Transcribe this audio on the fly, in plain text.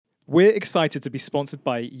We're excited to be sponsored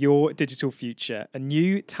by Your Digital Future, a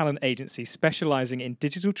new talent agency specialising in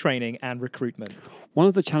digital training and recruitment. One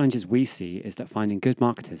of the challenges we see is that finding good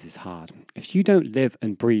marketers is hard. If you don't live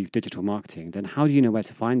and breathe digital marketing, then how do you know where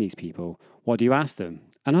to find these people? What do you ask them?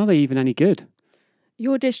 And are they even any good?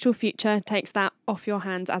 Your Digital Future takes that off your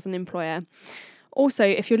hands as an employer. Also,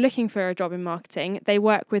 if you're looking for a job in marketing, they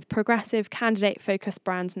work with progressive, candidate-focused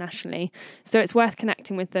brands nationally, so it's worth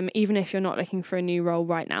connecting with them even if you're not looking for a new role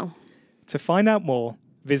right now. To find out more,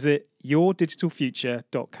 visit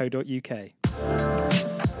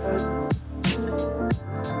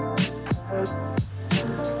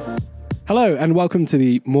yourdigitalfuture.co.uk. Hello and welcome to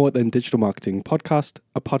the More Than Digital Marketing podcast,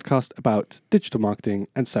 a podcast about digital marketing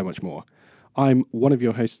and so much more. I'm one of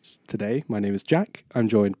your hosts today. My name is Jack. I'm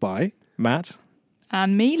joined by Matt.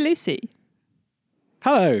 And me, Lucy.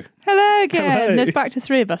 Hello. Hello again. Hello. There's back to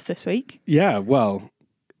three of us this week. Yeah, well,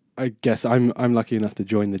 I guess I'm lucky enough to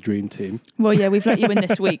join the dream team. Well, yeah, we've let you in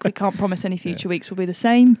this week. We can't promise any future weeks will be the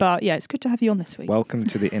same, but yeah, it's good to have you on this week. Welcome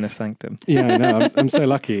to the inner sanctum. Yeah, no, I'm so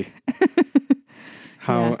lucky.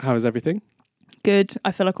 How is everything? Good.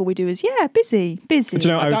 I feel like all we do is, busy. Do you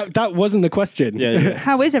know, That wasn't the question. Yeah.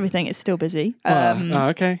 How is everything? It's still busy.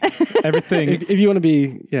 Okay. Everything. If you want to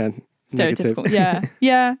be, negative. Stereotypical.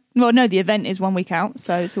 Yeah. Well, no, the event is 1 week out,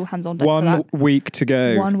 so it's all hands on deck for 1 that. week to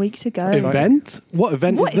go. 1 week to go. Event? What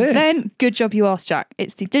event What is this? event? Good job you asked, Jack.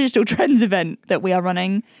 It's the Digital Trends event that we are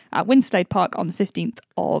running at Winslade Park on the 15th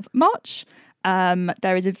of March.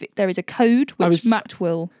 There is a code which Matt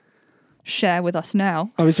will share with us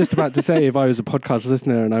now. I was just about to say, if I was a podcast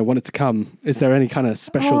listener and I wanted to come, is there any kind of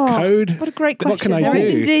special code? What a great question. What can I There is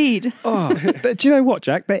do? indeed. Do you know what,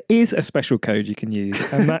 Jack? There is a special code you can use,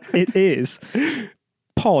 and that it is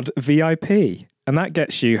Pod VIP. And that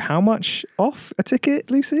gets you how much off a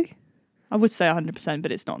ticket, Lucy? I would say 100%,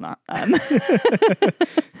 but it's not that.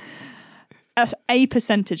 A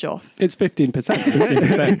percentage off. It's 15%.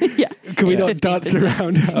 15%. Yeah. Can we it's not dance 15%.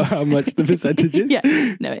 around how much the percentage is? Yeah,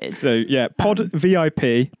 no, it is. So, yeah, Pod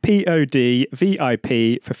VIP, POD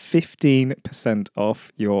VIP for 15%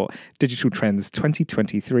 off your Digital Trends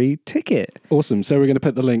 2023 ticket. Awesome. So we're going to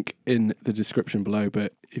put the link in the description below,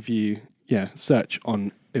 but if you search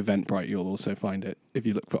on Eventbrite, you'll also find it. If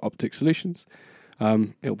you look for Optic Solutions,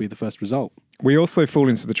 it'll be the first result. We also fall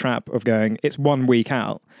into the trap of going, it's 1 week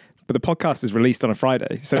out, but the podcast is released on a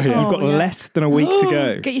Friday. So you've got less than a week to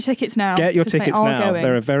go. Get your tickets now. Get your 'cause they tickets are now. going.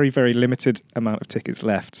 There are a very, very limited amount of tickets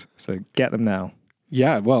left. So get them now.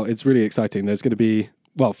 Yeah, well, it's really exciting. There's going to be,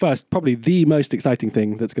 first, probably the most exciting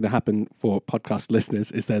thing that's going to happen for podcast listeners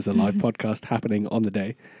is there's a live podcast happening on the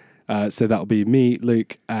day. So that'll be me,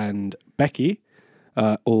 Luke, and Becky,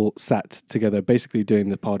 all sat together, basically doing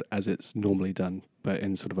the pod as it's normally done, but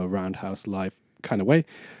in sort of a roundhouse live kind of way.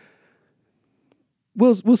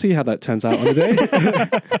 We'll see how that turns out on the day.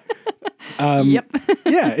 Yep.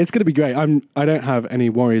 Yeah, it's going to be great. I don't have any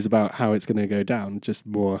worries about how it's going to go down. Just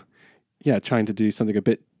more, trying to do something a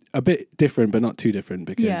bit different, but not too different,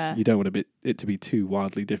 because you don't want it to be too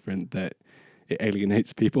wildly different that it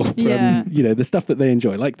alienates people from the stuff that they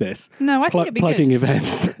enjoy, like this. No, I think it'd be plugging good.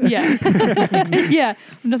 events. Yeah. Yeah.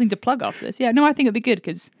 Nothing to plug after this. Yeah. No, I think it'd be good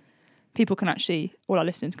because people can actually, all our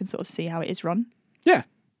listeners can sort of see how it is run. Yeah.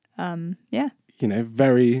 Yeah.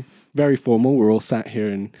 Very, very formal. We're all sat here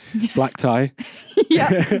in black tie. Yeah.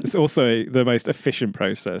 It's also the most efficient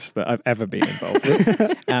process that I've ever been involved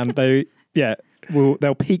with. And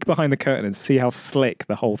they'll peek behind the curtain and see how slick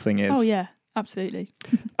the whole thing is. Oh, yeah. Absolutely.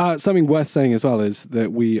 Something worth saying as well is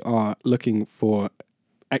that we are looking for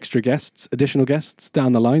extra guests, additional guests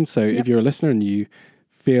down the line. So if you're a listener and you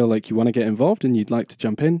feel like you want to get involved and you'd like to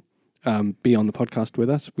jump in, be on the podcast with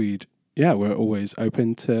us, we're always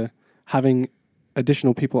open to having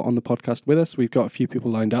additional people on the podcast with us. We've got a few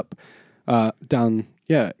people lined up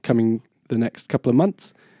coming the next couple of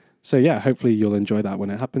months. So hopefully you'll enjoy that when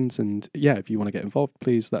it happens. And if you want to get involved,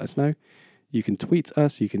 please let us know. You can tweet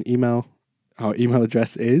us, you can email. Our email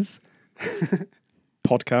address is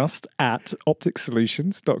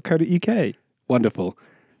podcast@opticsolutions.co.uk. Wonderful.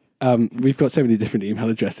 We've got so many different email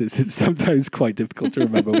addresses. It's sometimes quite difficult to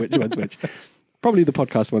remember which one's which. Probably the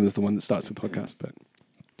podcast one is the one that starts with podcast, but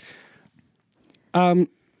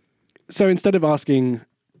so instead of asking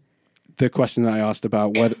the question that I asked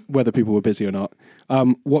about whether people were busy or not,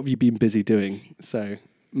 what have you been busy doing? So,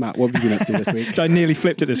 Matt, what have you been up to this week? I nearly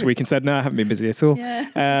flipped it this week and said, no, I haven't been busy at all.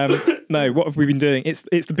 Yeah. No, what have we been doing? It's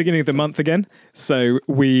the beginning of the month again. So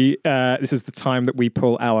this is the time that we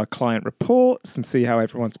pull our client reports and see how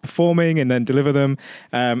everyone's performing and then deliver them.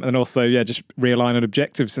 And also, just realign on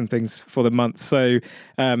objectives and things for the month. So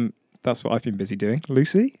that's what I've been busy doing.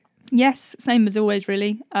 Lucy? Yes, same as always,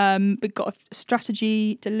 really. We've got a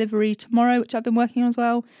strategy delivery tomorrow, which I've been working on as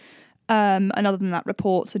well. And other than that,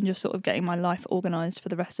 reports and just sort of getting my life organised for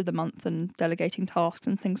the rest of the month and delegating tasks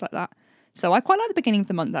and things like that. So I quite like the beginning of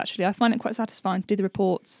the month, actually. I find it quite satisfying to do the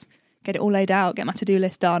reports, get it all laid out, get my to-do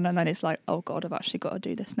list done, and then it's like, oh God, I've actually got to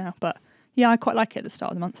do this now. But yeah, I quite like it at the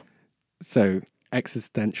start of the month. So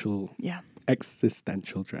existential dread.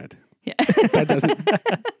 Yeah.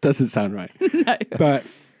 That doesn't sound right. No. But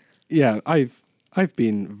yeah, I've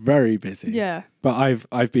been very busy. Yeah. But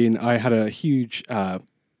I had a huge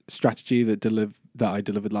strategy that I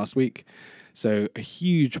delivered last week. So a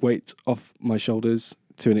huge weight off my shoulders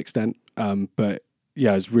to an extent. But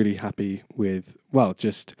yeah, I was really happy with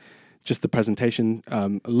just the presentation,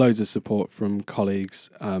 loads of support from colleagues,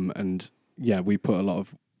 and yeah, we put a lot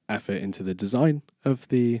of effort into the design of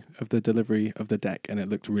the delivery of the deck, and it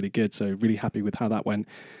looked really good. So really happy with how that went.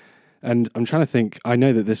 And I'm trying to think. I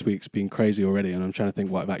know that this week's been crazy already, and I'm trying to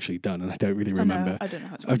think what I've actually done, and I don't really remember. I don't know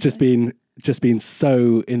how it's I've just been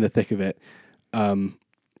so in the thick of it,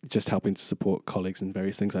 just helping to support colleagues and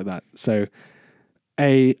various things like that. So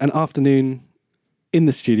an afternoon in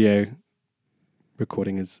the studio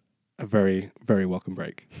recording is a very, very welcome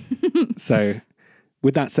break. So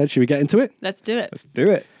with that said, should we get into it? Let's do it. Let's do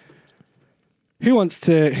it. Who wants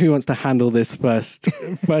to handle this first?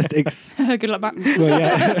 Good luck, Matt. Well,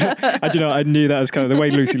 yeah. I knew that was kind of the way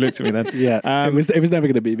Lucy looked at me then. Yeah. It was never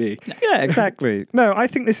going to be me. No. Yeah, exactly. No, I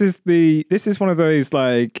think this is one of those,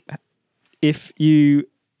 like, if you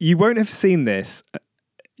won't have seen this,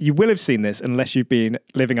 you will have seen this unless you've been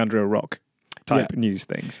living under a rock type news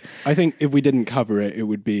things. I think if we didn't cover it, it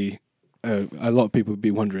would be a lot of people would be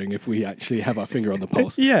wondering if we actually have our finger on the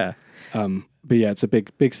pulse. Yeah. But yeah, it's a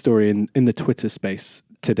big story in the Twitter space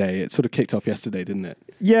today. It sort of kicked off yesterday, didn't it?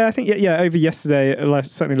 Yeah, I think over yesterday,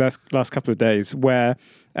 certainly last couple of days, where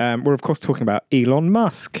we're of course talking about Elon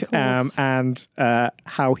Musk and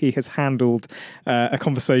how he has handled a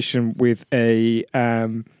conversation with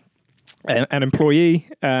an employee.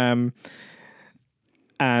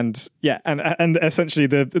 And essentially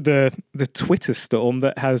the Twitter storm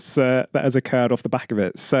that has occurred off the back of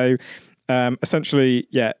it. So essentially,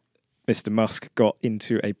 Mr. Musk got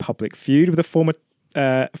into a public feud with a former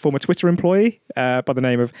Twitter employee by the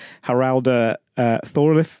name of Haraldur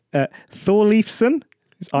Thorleifsson.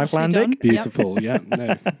 It's Icelandic. Beautiful, yeah.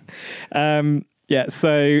 No.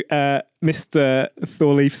 So Mr.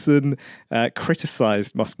 Thorleifsson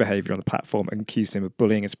criticised Musk's behaviour on the platform and accused him of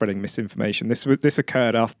bullying and spreading misinformation. This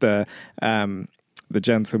occurred after the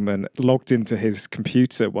gentleman logged into his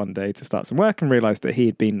computer one day to start some work and realised that he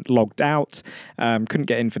had been logged out, couldn't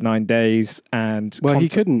get in for 9 days, and he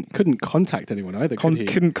couldn't contact anyone either.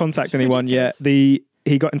 Couldn't contact anyone yet.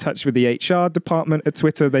 He got in touch with the HR department at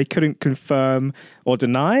Twitter. They couldn't confirm or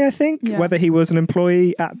deny, I think, whether he was an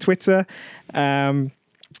employee at Twitter.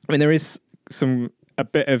 There is a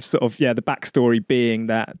bit of sort of, the backstory being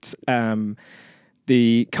that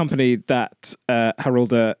the company that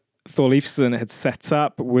Haraldur Thorleifsson had set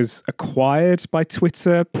up was acquired by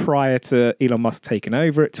Twitter prior to Elon Musk taking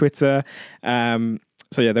over at Twitter.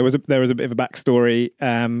 There was a bit of a backstory.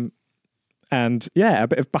 And a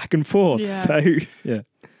bit of back and forth. Yeah. So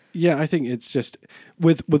yeah, I think it's just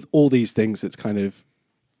with all these things, it's kind of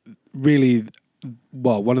really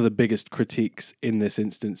one of the biggest critiques in this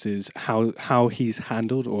instance is how he's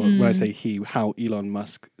handled, or when I say how Elon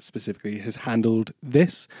Musk specifically has handled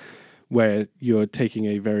this, where you're taking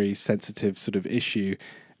a very sensitive sort of issue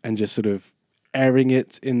and just sort of airing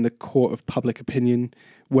it in the court of public opinion,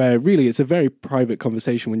 where really it's a very private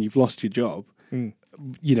conversation when you've lost your job.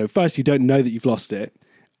 First you don't know that you've lost it,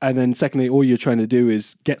 and then secondly, all you're trying to do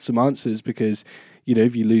is get some answers, because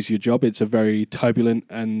if you lose your job, it's a very turbulent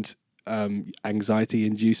and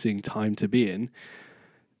anxiety-inducing time to be in.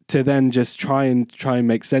 To then just try and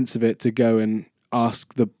make sense of it, to go and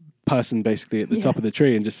ask the person basically at the top of the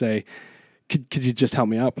tree and just say, could you just help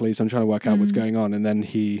me out, please? I'm trying to work out what's going on. And then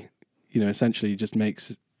he, essentially just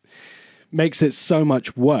makes it so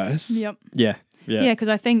much worse. Yep. Yeah. Because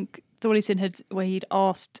I think Thorleifsson he'd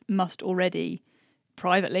asked Musk already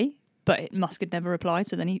privately, but Musk had never replied.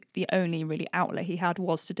 So then the only really outlet he had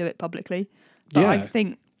was to do it publicly. But I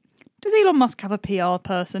think, does Elon Musk have a PR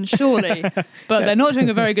person? Surely, but they're not doing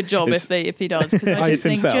a very good job if he does. Because I just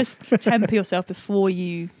think just temper yourself before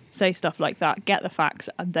you say stuff like that. Get the facts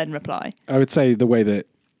and then reply. I would say the way that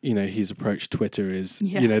he's approached Twitter is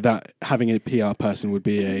that having a PR person would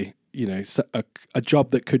be a job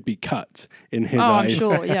that could be cut in his eyes. I'm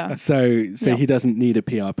sure, yeah. So he doesn't need a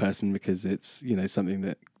PR person, because it's something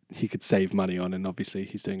that he could save money on, and obviously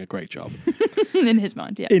he's doing a great job. In his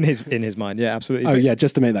mind, yeah. In his mind, yeah, absolutely. Oh, yeah,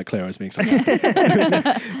 just to make that clear, I was being sarcastic.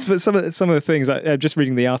 But some of the things, just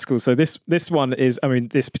reading the articles. So this one is, I mean,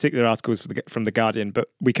 this particular article is from The Guardian, but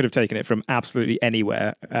we could have taken it from absolutely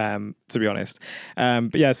anywhere, to be honest.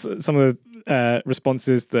 But yes, some of the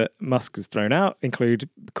responses that Musk has thrown out include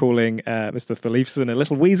calling Mr. Thorleifsson a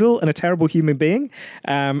little weasel and a terrible human being,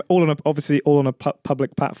 all on a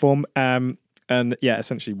public platform. And yeah,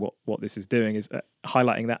 essentially what this is doing is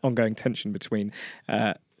highlighting that ongoing tension between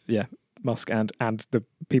Musk and the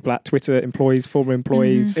people at Twitter, employees, former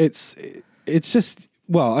employees. It's just,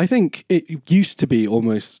 well, I think it used to be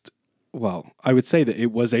almost, well, I would say that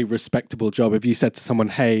it was a respectable job. If you said to someone,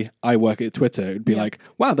 hey, I work at Twitter, it'd be like,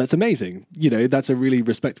 wow, that's amazing. That's a really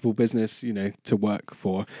respectable business, to work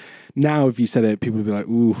for. Now, if you said it, people would be like,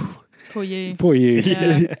 ooh, Poor you.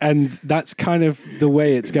 Yeah. And that's kind of the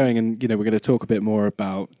way it's going. And, we're going to talk a bit more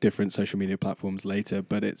about different social media platforms later,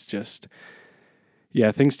 but it's just,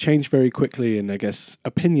 things change very quickly. And I guess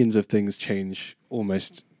opinions of things change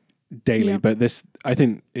almost daily. But I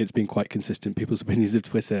think it's been quite consistent, people's opinions of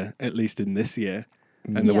Twitter, at least in this year,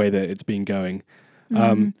 and the way that it's been going.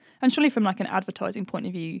 And surely from like an advertising point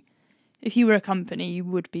of view, if you were a company, you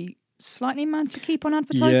would be slightly mad to keep on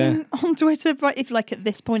advertising on Twitter, right? If like at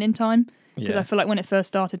this point in time, because I feel like when it first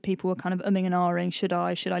started, people were kind of umming and ahhing, should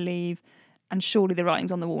I leave? And surely the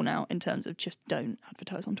writing's on the wall now in terms of just don't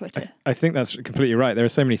advertise on Twitter. I think that's completely right. There are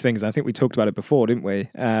so many things. I think we talked about it before, didn't we?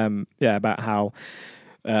 About how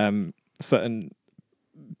certain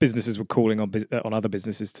businesses were calling on other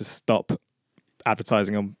businesses to stop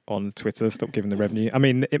advertising on Twitter, stop giving the revenue. I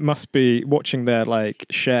mean, it must be, watching their like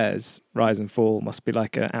shares rise and fall must be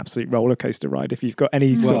like an absolute roller coaster ride if you've got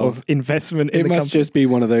any sort of investment in the company. It must just be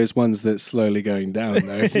one of those ones that's slowly going down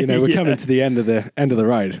though. We're coming to the end of the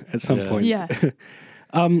ride at some point. Yeah.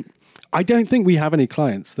 I don't think we have any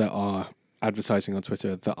clients that are advertising on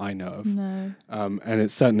Twitter that I know of. No. And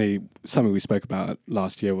it's certainly something we spoke about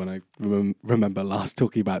last year when I remember last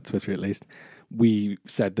talking about Twitter at least. We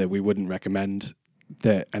said that we wouldn't recommend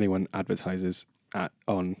that anyone advertises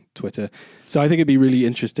on Twitter. So I think it'd be really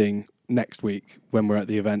interesting next week when we're at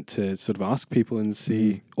the event to sort of ask people and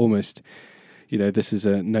see almost, this is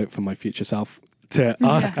a note from my future self to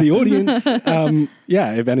ask the audience,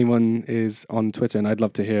 if anyone is on Twitter. And I'd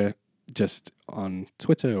love to hear just on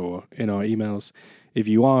Twitter or in our emails if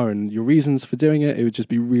you are and your reasons for doing it. It would just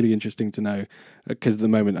be really interesting to know, because at the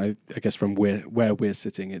moment, I guess from where we're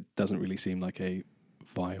sitting, it doesn't really seem like a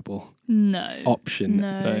viable option.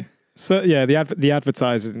 No. So the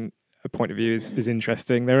advertising point of view is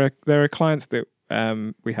interesting. There are clients that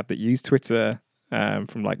we have that use Twitter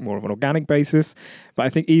from like more of an organic basis, but I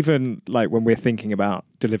think even like when we're thinking about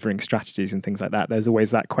delivering strategies and things like that, there's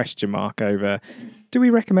always that question mark over, do we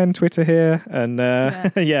recommend Twitter here? And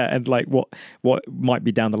and like what might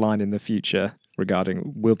be down the line in the future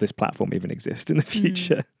regarding, will this platform even exist in the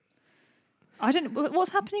future? I don't know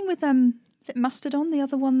what's happening with is it Mastodon, the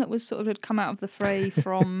other one that was sort of had come out of the fray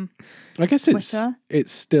from I guess Twitter?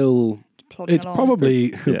 It's still plodding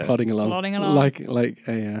along like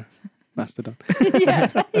a Mastodon.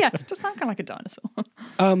 Just sound kind of like a dinosaur.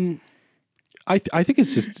 I think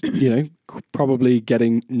it's just probably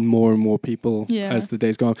getting more and more people as the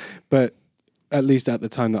days go on, but at least at the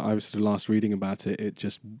time that I was sort of last reading about it,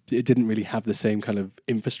 it didn't really have the same kind of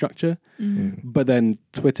infrastructure. But then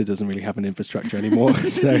Twitter doesn't really have an infrastructure anymore.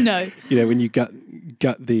 So when you gut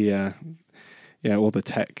the all the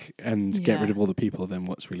tech and get rid of all the people, then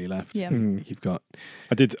what's really left? You've got.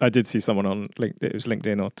 I did see someone on it was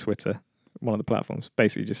LinkedIn or Twitter, one of the platforms,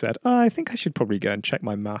 basically just said, I think I should probably go and check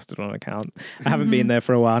my Mastodon account. I haven't been there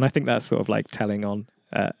for a while, and I think that's sort of like telling on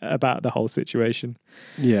about the whole situation.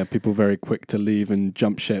 Yeah, people very quick to leave and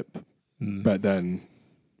jump ship, but then,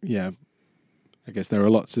 I guess there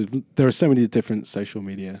are so many different social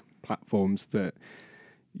media platforms that,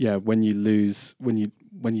 when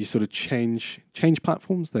you sort of change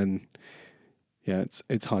platforms, then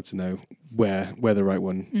it's hard to know where the right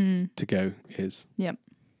one to go is. Yep.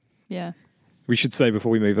 Yeah. We should say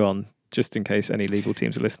before we move on, just in case any legal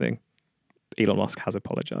teams are listening, Elon Musk has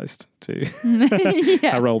apologised to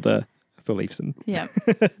Harold Thorleifsson. Yeah,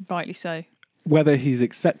 rightly so. Whether he's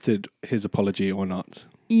accepted his apology or not.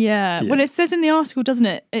 Yeah. Well, it says in the article, doesn't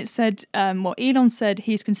it? It said, Elon said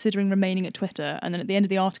he's considering remaining at Twitter. And then at the end of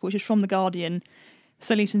the article, which is from The Guardian,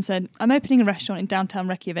 Thorleifsson said, I'm opening a restaurant in downtown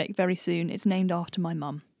Reykjavik very soon. It's named after my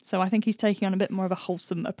mum. So I think he's taking on a bit more of a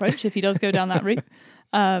wholesome approach if he does go down that route.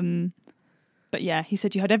 But yeah, he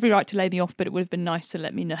said, you had every right to lay me off, but it would have been nice to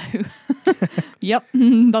let me know. Yep,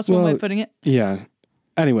 that's one way of putting it. Yeah.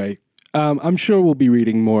 Anyway, I'm sure we'll be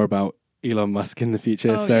reading more about Elon Musk in the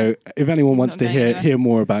future. If anyone wants to hear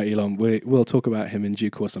more about Elon, we'll talk about him in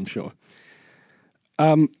due course, I'm sure.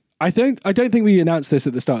 I don't think we announced this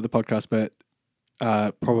at the start of the podcast, but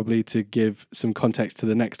probably to give some context to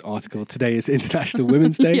the next article, today is International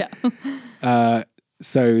Women's Day.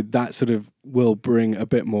 So that sort of will bring a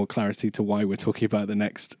bit more clarity to why we're talking about the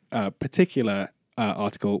next particular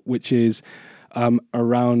article, which is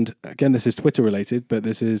around, again, this is Twitter related, but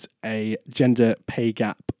this is a gender pay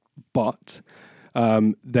gap bot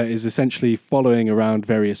that is essentially following around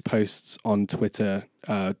various posts on Twitter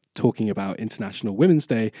talking about International Women's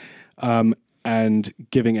Day and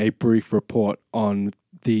giving a brief report on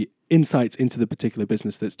the insights into the particular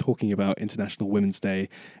business that's talking about International Women's Day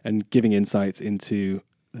and giving insights into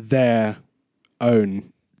their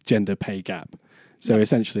own gender pay gap. So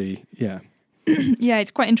essentially, yeah. Yeah,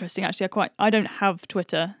 it's quite interesting actually. I don't have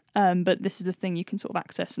Twitter, but this is the thing you can sort of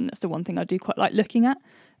access, and that's the one thing I do quite like looking at.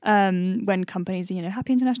 When companies are,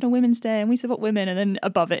 Happy International Women's Day and we support women, and then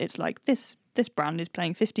above it it's like this brand is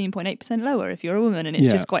paying 15.8% lower if you're a woman, and it's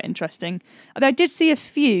just quite interesting. Although I did see a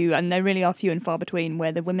few, and there really are few and far between,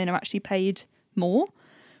 where the women are actually paid more,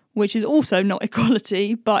 which is also not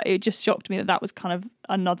equality, but it just shocked me that was kind of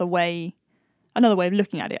another way of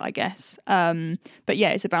looking at it, I guess. But yeah,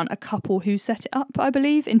 it's about a couple who set it up, I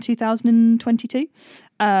believe, in 2022.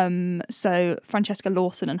 So Francesca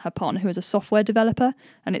Lawson and her partner, who is a software developer,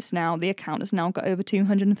 and the account has now got over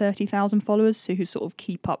 230,000 followers, who sort of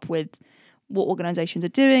keep up with what organisations are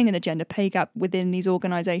doing and the gender pay gap within these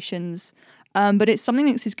organisations. But it's something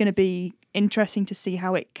that is going to be interesting to see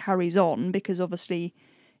how it carries on, because obviously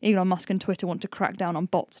Elon Musk and Twitter want to crack down on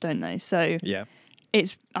bots, don't they? So yeah.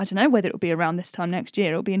 I don't know whether it'll be around this time next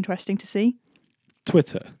year. It'll be interesting to see.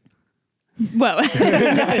 Twitter. Well,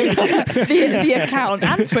 the account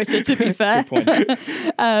and Twitter, to be fair.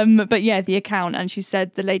 But yeah, the account. And she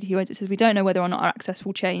said, the lady who owns it says, we don't know whether or not our access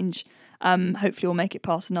will change. Hopefully we'll make it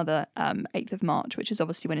past another 8th of March, which is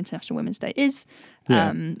obviously when International Women's Day is.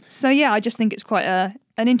 Yeah. So yeah, I just think it's quite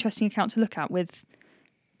an interesting account to look at, with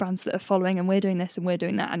brands that are following, and we're doing this and we're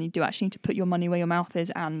doing that. And you do actually need to put your money where your mouth is.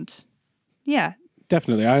 And yeah.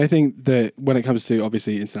 Definitely. I think that when it comes to,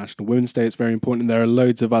 obviously, International Women's Day, it's very important. There are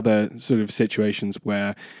loads of other sort of situations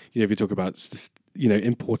where, if you talk about,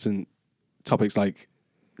 important topics like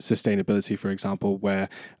sustainability, for example, where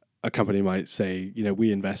a company might say,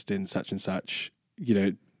 we invest in such and such,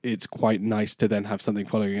 it's quite nice to then have something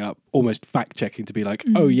following up, almost fact checking, to be like,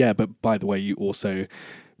 oh yeah, but by the way, you also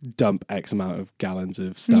dump X amount of gallons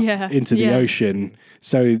of stuff into the ocean.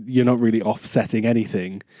 So you're not really offsetting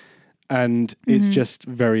anything. And it's just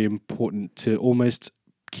very important to almost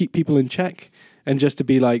keep people in check, and just to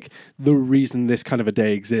be like, the reason this kind of a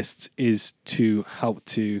day exists is to help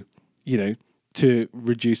to, to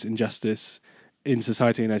reduce injustice in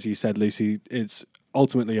society. And as you said, Lucy, it's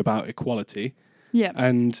ultimately about equality. Yeah.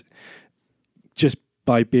 And just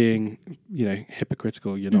by being,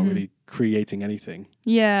 hypocritical, you're not really creating anything.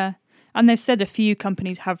 Yeah. And they've said a few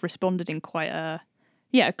companies have responded in quite a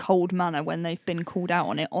cold manner when they've been called out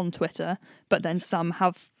on it on Twitter, but then some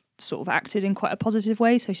have sort of acted in quite a positive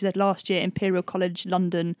way. So she said last year Imperial College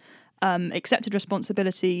London accepted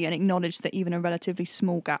responsibility and acknowledged that even a relatively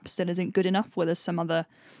small gap still isn't good enough, where there's some other,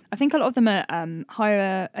 I think a lot of them are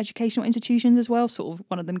higher educational institutions as well. Sort of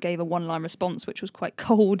one of them gave a one-line response, which was quite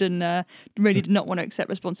cold and really did not want to accept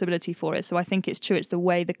responsibility for it. So I think it's true, it's the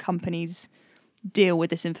way the companies deal with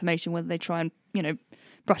this information, whether they try and,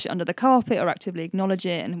 brush it under the carpet or actively acknowledge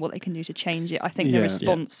it, and what they can do to change it. I think the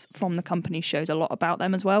response from the company shows a lot about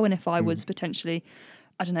them as well. And if I was potentially,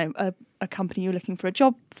 I don't know, a company you're looking for a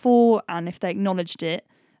job for, and if they acknowledged it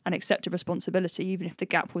and accepted responsibility, even if the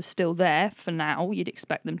gap was still there for now, you'd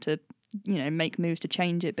expect them to, make moves to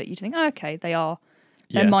change it. But you'd think, okay, their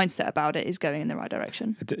mindset about it is going in the right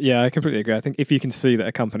direction. Yeah, I completely agree. I think if you can see that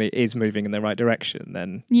a company is moving in the right direction,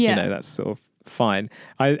 then, that's sort of fine.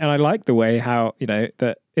 I like the way how,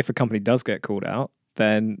 that if a company does get called out,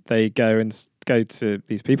 then they go to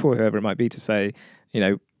these people, whoever it might be, to say,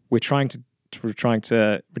 we're trying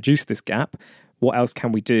to reduce this gap. What else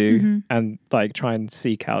can we do? And try and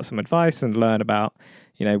seek out some advice and learn about,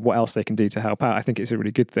 what else they can do to help out. I think it's a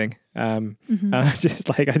really good thing. And I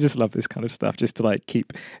just love this kind of stuff, just to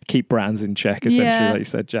keep brands in check, essentially, like you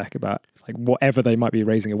said, Jack, about whatever they might be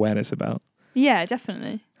raising awareness about. Yeah,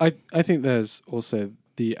 definitely. I think there's also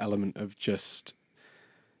the element of just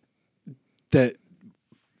that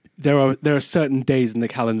there are certain days in the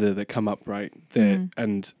calendar that come up, right?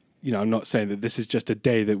 And I'm not saying that this is just a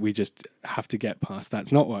day that we just have to get past.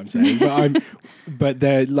 That's not what I'm saying. But but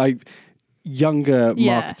they're younger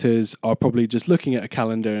marketers are probably just looking at a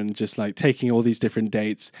calendar and just like taking all these different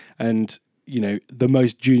dates, and the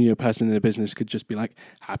most junior person in the business could just be like,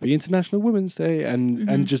 Happy International Women's Day,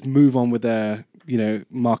 and just move on with their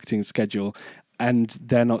marketing schedule, and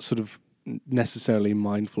they're not sort of necessarily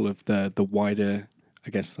mindful of the wider, I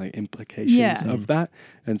guess, like implications of that.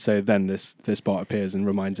 And so then this bot appears and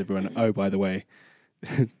reminds everyone, oh, by the way,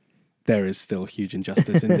 there is still huge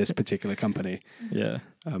injustice in this particular company. Yeah.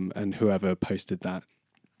 And whoever posted that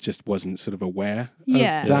just wasn't sort of aware of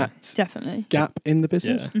that definitely gap in the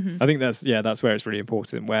business. Yeah. I think that's where it's really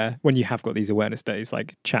important, where when you have got these awareness days,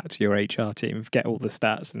 like chat to your HR team, get all the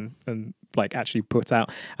stats and like actually put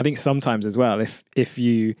out. I think sometimes as well, if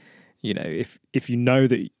you know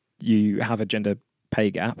that you have a gender pay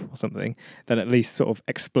gap or something, then at least sort of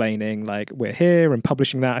explaining like we're here and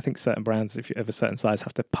publishing that. I think certain brands, if you're of a certain size,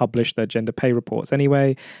 have to publish their gender pay reports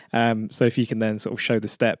anyway. So if you can then sort of show the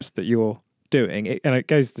steps that you're doing it, and it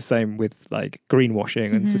goes the same with like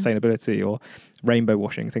greenwashing and sustainability or rainbow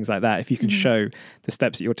washing, things like that. If you can show the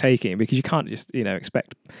steps that you're taking, because you can't just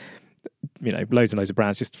expect loads and loads of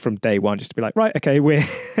brands just from day one just to be like, right, okay, we're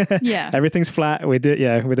everything's flat, we're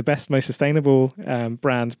the best, most sustainable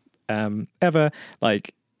brand ever.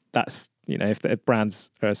 Like that's if the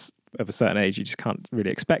brands are of a certain age, you just can't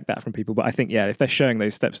really expect that from people. But I think if they're showing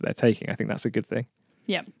those steps that they're taking, I think that's a good thing.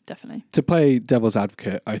 Yeah, definitely. To play devil's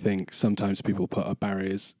advocate, I think sometimes people put up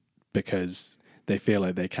barriers because they feel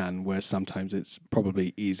like they can, whereas sometimes it's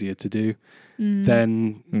probably easier to do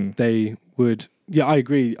than they would. Yeah, I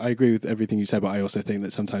agree with everything you said, but I also think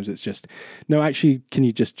that sometimes it's just, no, actually, can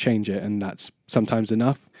you just change it? And that's sometimes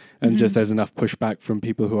enough. And just there's enough pushback from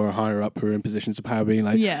people who are higher up, who are in positions of power, being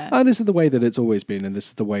like, oh, this is the way that it's always been, and this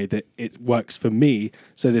is the way that it works for me,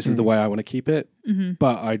 so this is the way I want to keep it.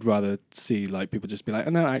 But I'd rather see like people just be like,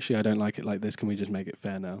 oh, no, actually, I don't like it like this. Can we just make it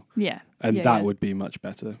fair now? Yeah. And that would be much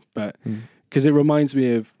better. But because it reminds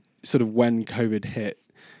me of sort of when COVID hit,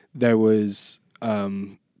 there was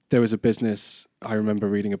a business I remember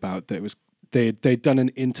reading about that was they'd done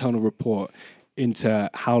an internal report into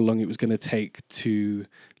how long it was going to take to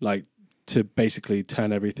basically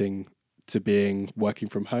turn everything to being working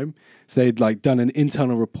from home. So they'd like done an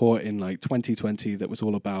internal report in like 2020 that was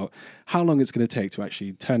all about how long it's going to take to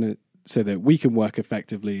actually turn it so that we can work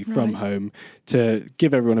effectively from home, to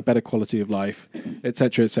give everyone a better quality of life, et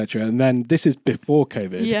cetera, et cetera. And then this is before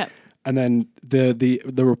COVID. Yeah. And then the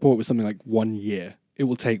report was something like 1 year. It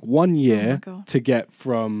will take 1 year to get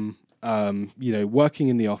from working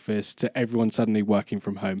in the office to everyone suddenly working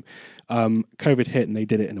from home. COVID hit and they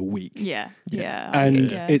did it in a week. Yeah.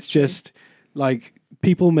 And it's just like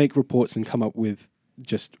people make reports and come up with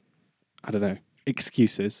just, I don't know,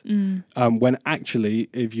 excuses. When actually,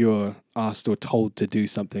 if you're asked or told to do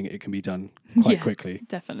something, it can be done quite quickly.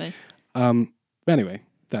 Definitely. Anyway,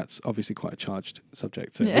 that's obviously quite a charged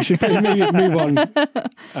subject, so we should maybe move on.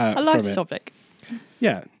 A light topic.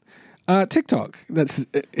 Yeah. TikTok.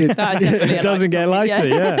 It doesn't get lighter,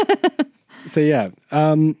 yeah. So yeah.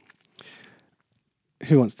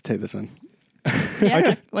 Who wants to take this one?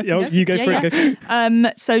 You go for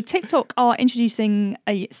it. So TikTok are introducing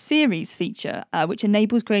a series feature which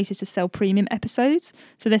enables creators to sell premium episodes.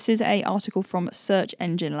 So this is an article from Search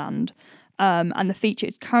Engine Land. And the feature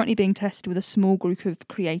is currently being tested with a small group of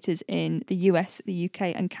creators in the US, the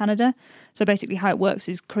UK and Canada. So basically how it works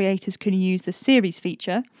is creators can use the series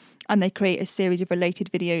feature and they create a series of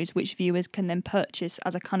related videos which viewers can then purchase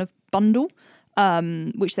as a kind of bundle,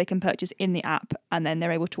 which they can purchase in the app, and then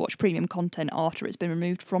they're able to watch premium content after it's been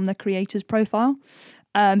removed from the creator's profile.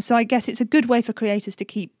 So I guess it's a good way for creators to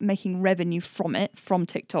keep making revenue from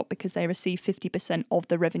TikTok, because they receive 50% of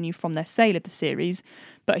the revenue from their sale of the series,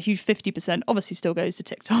 but a huge 50% obviously still goes to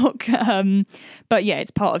TikTok. But yeah,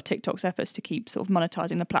 it's part of TikTok's efforts to keep sort of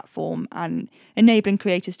monetizing the platform and enabling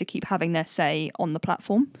creators to keep having their say on the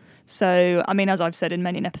platform. So, I mean, as I've said in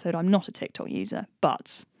many an episode, I'm not a TikTok user,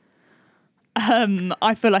 but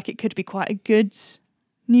I feel like it could be quite a good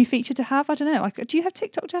new feature to have. I don't know. Do you have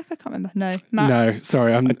TikTok, Jack? I can't remember. No, Matt. No,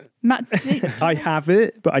 sorry. Matt, I have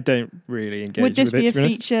it, but I don't really engage with it. Would this be a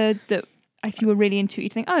feature that, if you were really into it,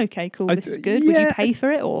 you'd think, oh, okay, cool, this is good. Would you pay for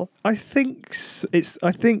it, or? I think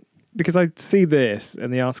because I see this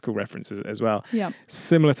and the article references it as well. Yeah.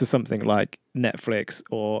 Similar to something like Netflix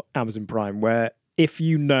or Amazon Prime, where if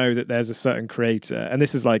you know that there's a certain creator, and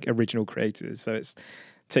this is like original creators, so it's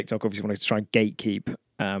TikTok obviously wanting to try and gatekeep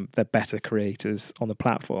their better creators on the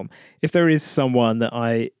platform. If there is someone that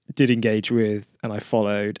I did engage with and I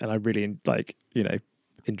followed and I really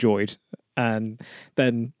enjoyed, and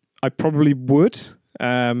then I probably would.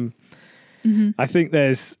 I think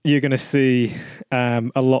you're going to see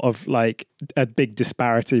a lot of like a big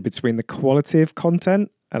disparity between the quality of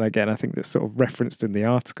content. And again, I think that's sort of referenced in the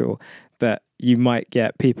article that you might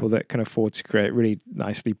get people that can afford to create really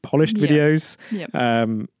nicely polished videos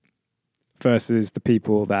versus the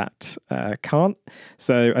people that can't.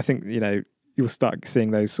 So I think, you'll start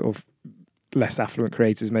seeing those sort of less affluent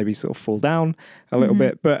creators maybe sort of fall down a little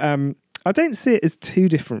bit. But I don't see it as too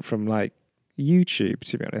different from like YouTube,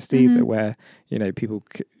 to be honest, either, where people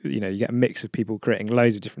you get a mix of people creating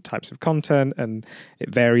loads of different types of content, and it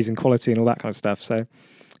varies in quality and all that kind of stuff. So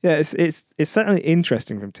yeah, it's certainly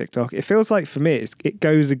interesting from TikTok. It feels like for me it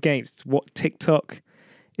goes against what TikTok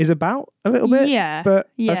is about a little bit. But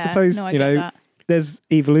I suppose there's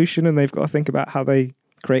evolution, and they've got to think about how they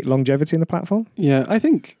create longevity in the platform. Yeah, I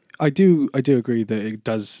think I do agree that it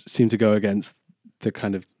does seem to go against the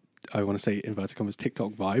kind of, I want to say inverted commas,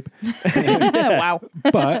 TikTok vibe. Wow.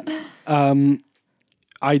 But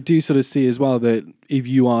I do sort of see as well that if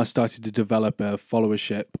you are starting to develop a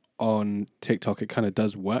followership on TikTok, it kind of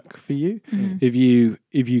does work for you. If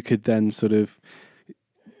you could then sort of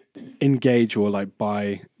engage or like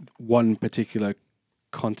buy one particular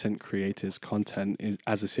content creator's content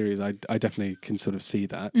as a series, I definitely can sort of see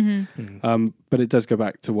that. But it does go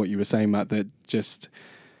back to what you were saying, Matt, that just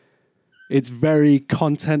it's very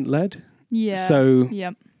content led. Yeah.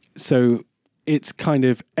 So it's kind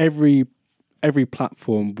of every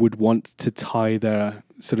platform would want to tie their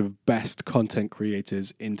sort of best content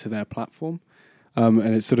creators into their platform. And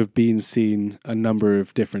it's sort of been seen a number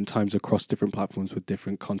of different times across different platforms with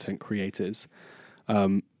different content creators.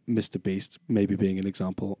 Mr. Beast maybe being an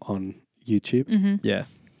example on YouTube. Yeah.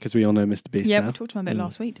 Because we all know Mr. Beast Yeah, now. we talked about it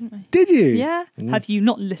last week, didn't we? Did you? Yeah. Have you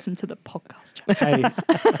not listened to the podcast, Jack? Hey,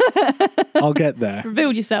 I'll get there.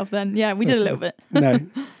 Revealed yourself then. Yeah, we did a little bit. No,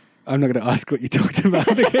 I'm not going to ask what you talked about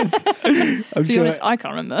because I'm to be sure honest, I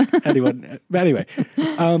can't remember. anyone. But anyway,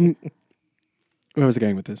 where was I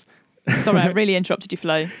going with this? Sorry, I really interrupted your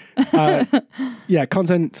flow. Yeah,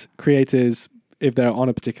 content creators, if they're on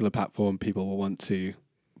a particular platform, people will want to,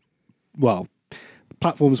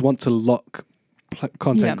 platforms want to lock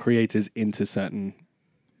content creators into certain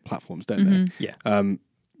platforms, don't they? Yeah.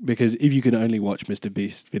 Because if you can only watch Mr.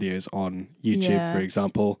 Beast videos on YouTube, for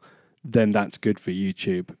example, then that's good for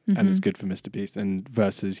YouTube and it's good for Mr. Beast, and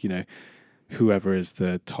versus, whoever is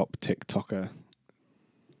the top TikToker.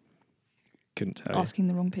 Couldn't tell Asking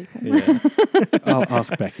the wrong people. Yeah. I'll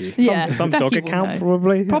ask Becky. Some dog account,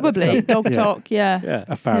 probably. Probably. Dog talk, Yeah.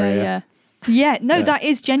 A farrier. Yeah, no, that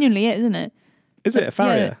is genuinely it, isn't it? Is it a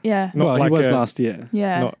farrier? Yeah. Not Well, like he was last year.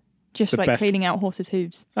 Yeah. Not just the like best. cleaning out horses'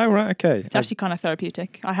 hooves. Oh, right, okay. It's actually kind of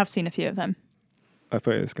therapeutic. I have seen a few of them. I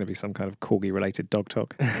thought it was going to be some kind of corgi-related dog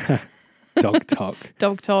talk. Dog talk.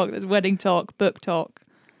 Dog talk, there's wedding talk, book talk,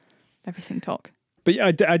 everything talk. But yeah,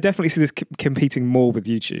 I definitely see this competing more with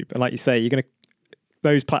YouTube. And like you say,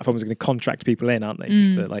 those platforms are going to contract people in, aren't they?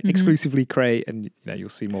 Just to like exclusively create, and you'll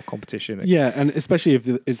see more competition. Yeah, and especially if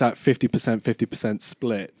it's that 50%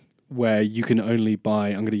 split where you can only buy,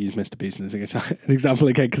 I'm going to use Mr. Beast as an example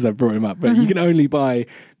again because I brought him up, but you can only buy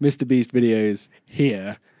Mr. Beast videos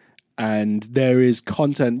here, and there is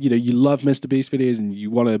content, you love Mr. Beast videos and you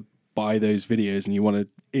want to buy those videos and you want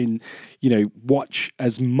to watch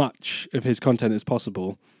as much of his content as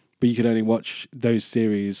possible, but you can only watch those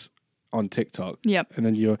series on TikTok. Yep. And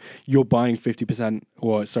then you're buying 50%,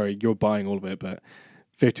 or sorry, you're buying all of it, but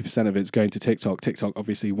 50% of it's going to TikTok. TikTok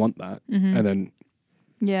obviously want that. And then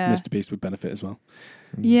Mr. Beast would benefit as well.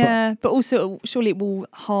 Yeah, but also surely it will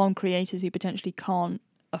harm creators who potentially can't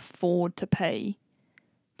afford to pay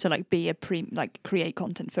to like be create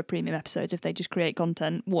content for premium episodes. If they just create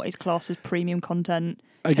content, what is classed as premium content?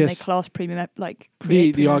 I Can guess they class premium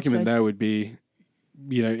the argument there would be,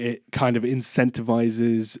 it kind of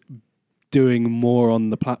incentivizes doing more on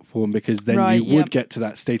the platform, because then you would get to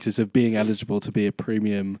that status of being eligible to be a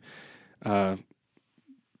premium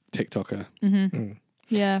TikToker.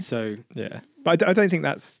 Yeah. So yeah, but I don't think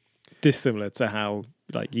that's dissimilar to how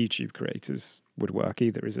like YouTube creators would work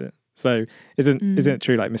either, is it? So isn't it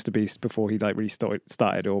true like Mr. Beast before he like really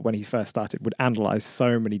started, or when he first started, would analyze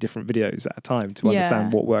so many different videos at a time to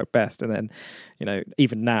understand what worked best, and then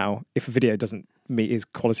even now if a video doesn't meet his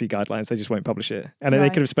quality guidelines, they just won't publish it, and they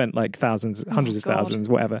could have spent like thousands, hundreds of thousands,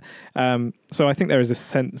 whatever. So I think there is a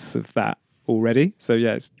sense of that already. So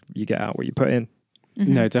yeah, you get out what you put in.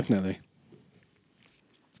 No, definitely.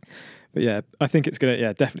 But yeah, I think it's going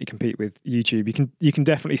to definitely compete with YouTube. You can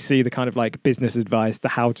definitely see the kind of like business advice, the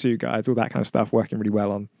how-to guides, all that kind of stuff working really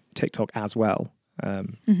well on TikTok as well.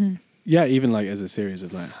 Yeah, even like as a series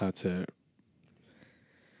of like how to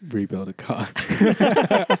rebuild a car.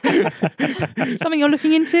 Something you're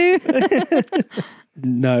looking into?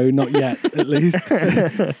 No, not yet, at least.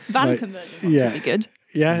 Van conversion would be good.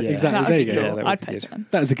 Yeah, Yeah. exactly. That There would you be go. cool. I'd pay for them.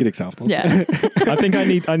 That's a good example. Yeah. I think I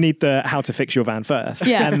need the how to fix your van first.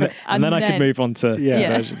 Yeah. and then I could move on to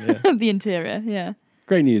Yeah. conversion. Yeah. The interior, yeah.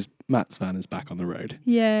 Great news. Matt's van is back on the road.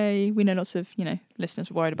 Yay. We know lots of, listeners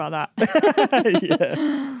were worried about that. Yeah.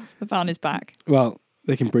 The van is back. Well,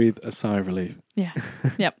 they can breathe a sigh of relief. Yeah.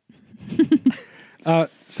 Yep.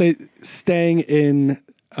 So staying in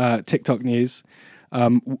TikTok news,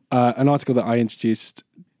 an article that I introduced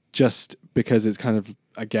just because it's kind of,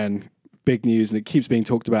 again, big news and it keeps being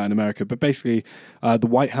talked about in America. But basically, the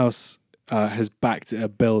White House has backed a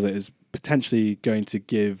bill that is potentially going to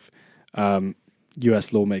give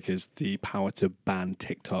US lawmakers the power to ban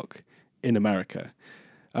TikTok in America.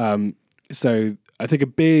 So I think a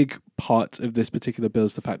big part of this particular bill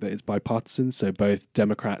is the fact that it's bipartisan. So both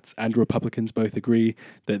Democrats and Republicans both agree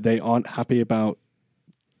that they aren't happy about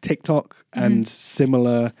TikTok and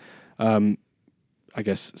similar,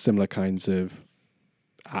 similar kinds of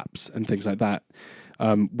apps and things like that,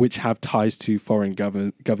 which have ties to foreign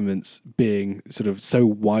governments being sort of so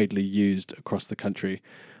widely used across the country.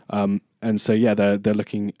 And so, they're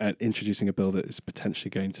looking at introducing a bill that is potentially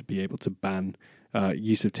going to be able to ban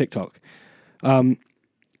use of TikTok.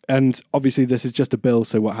 And obviously this is just a bill,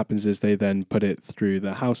 so what happens is they then put it through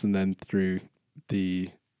the House and then through the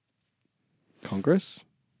Congress.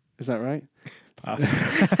 Is that right?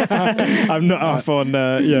 I'm not up on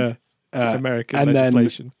American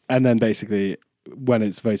legislation. And then basically when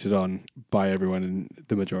it's voted on by everyone and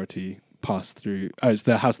the majority passed through, it's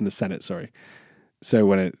the House and the Senate, sorry. So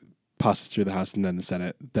when it passes through the House and then the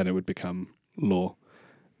Senate, then it would become law.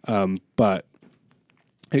 But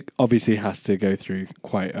it obviously has to go through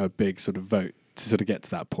quite a big sort of vote to sort of get to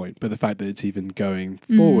that point. But the fact that it's even going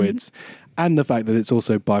forwards and the fact that it's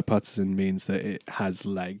also bipartisan means that it has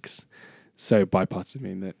legs. So bipartisan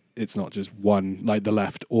mean that it's not just one, like the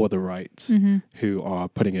left or the right, who are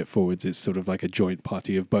putting it forwards. It's sort of like a joint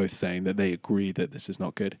party of both saying that they agree that this is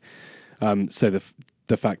not good. So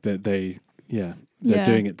the fact that they're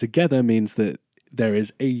doing it together means that there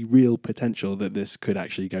is a real potential that this could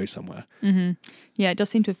actually go somewhere. Yeah, it does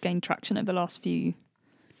seem to have gained traction over the last few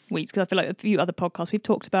weeks because I feel like a few other podcasts we've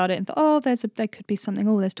talked about it and thought, there could be something.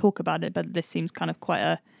 Oh, there's talk about it, but this seems kind of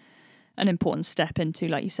quite an important step into,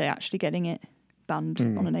 like you say, actually getting it banned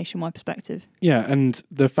on a nationwide perspective. Yeah, and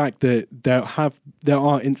the fact that there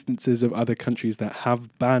are instances of other countries that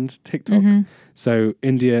have banned TikTok. So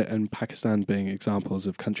India and Pakistan being examples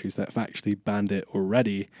of countries that have actually banned it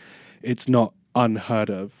already. It's not unheard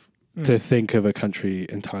of to think of a country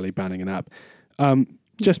entirely banning an app,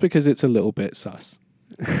 just because it's a little bit sus.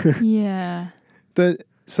 Yeah.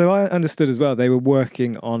 So I understood as well they were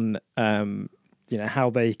working on how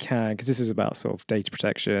they can, because this is about sort of data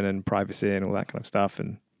protection and privacy and all that kind of stuff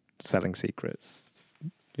and selling secrets.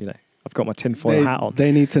 I've got my tinfoil hat on.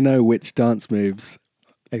 They need to know which dance moves.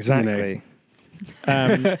 Exactly.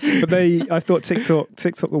 But I thought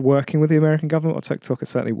TikTok were working with the American government, or TikTok is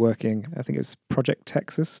certainly working. I think it was Project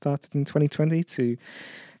Texas started in 2020 to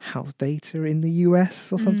house data in the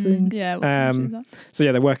US or something.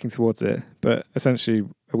 So they're working towards it. But essentially,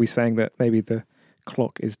 are we saying that maybe the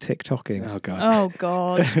clock is tick-tocking? Oh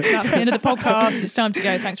God. That's the end of the podcast. It's time to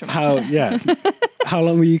go. Thanks very much. How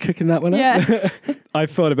long were you cooking that one up? I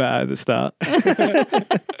thought about it at the start.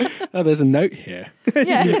 Oh, there's a note here.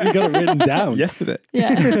 Yeah. You got it written down yesterday.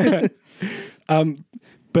 Yeah.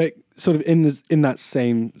 But sort of in that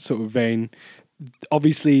same sort of vein,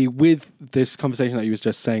 obviously with this conversation that you was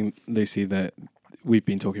just saying, Lucy, that we've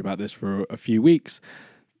been talking about this for a few weeks,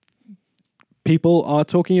 people are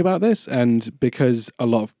talking about this, and because a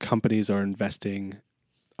lot of companies are investing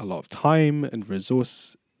a lot of time and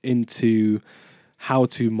resource into how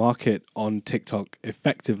to market on TikTok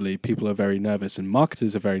effectively, people are very nervous and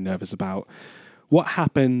marketers are very nervous about what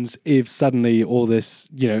happens if suddenly all this,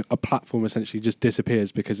 a platform essentially just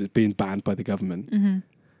disappears because it's been banned by the government.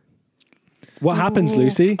 What happens,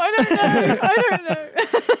 Lucy? I don't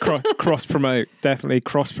know. Cross promote, definitely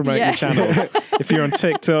cross promote your channels. If you're on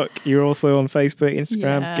TikTok, you're also on Facebook,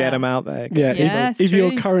 Instagram. Get them out there. If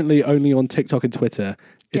you're currently only on TikTok and Twitter,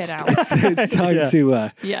 it's time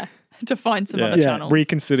to find some other channels.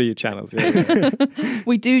 Reconsider your channels.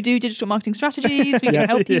 We do digital marketing strategies. We can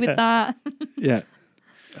help you with that.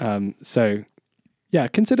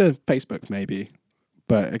 Consider Facebook maybe,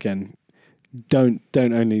 but again, don't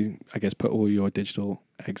only, I guess, put all your digital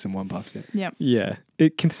eggs in one basket.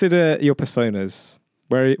 Consider your personas.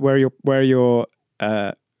 Where are your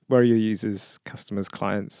users, customers,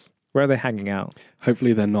 clients? Where are they hanging out?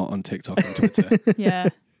 Hopefully they're not on TikTok and Twitter. Yeah,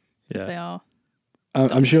 Yeah, they are.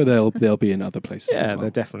 I'm sure they'll be in other places as yeah, well. there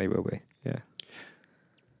definitely will be. Yeah.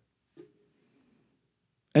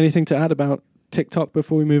 Anything to add about TikTok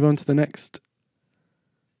before we move on to the next?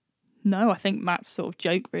 No, I think Matt's sort of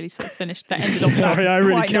joke really sort of finished that ended off Sorry, I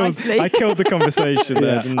really quite nicely. I killed the conversation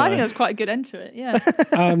there, Yeah. didn't I think that was quite a good end to it.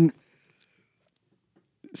 Yeah.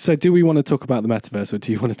 So do we want to talk about the metaverse, or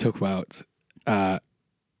do you want to talk about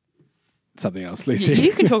something else, Lucy?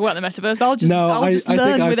 You can talk about the metaverse. I'll just I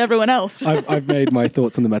learn think with everyone else. I've made my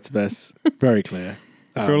thoughts on the metaverse very clear.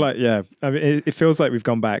 I feel like, yeah, I mean, it feels like we've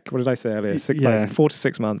gone back. What did I say earlier? Yeah. 4 to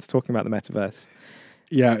 6 months talking about the metaverse.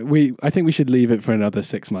 Yeah, I think we should leave it for another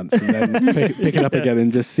 6 months and then pick it up again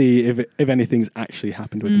and just see if anything's actually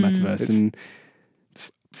happened with the metaverse. It's and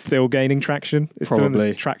still gaining traction. It's still in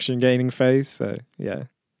Probably. the traction gaining phase. So yeah,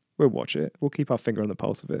 we'll watch it. We'll keep our finger on the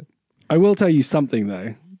pulse of it. I will tell you something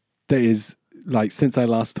though, that is like since I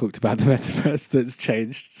last talked about the metaverse, that's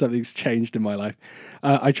changed. Something's changed in my life.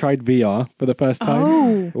 I tried VR for the first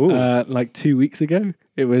time. Ooh. Like 2 weeks ago.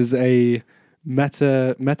 It was a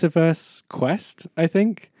metaverse quest, I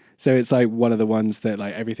think. So it's like one of the ones that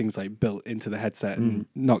like everything's like built into the headset and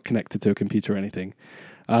not connected to a computer or anything.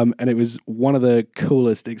 And it was one of the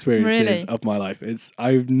coolest experiences of my life.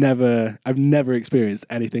 I've never experienced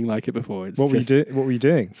anything like it before. What were you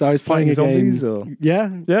doing? So I was playing Fighting a zombies game. or?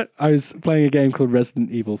 Yeah. I was playing a game called Resident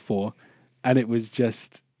Evil 4, and it was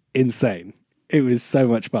just insane. It was so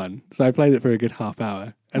much fun. So I played it for a good half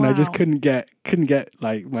hour, and I just couldn't get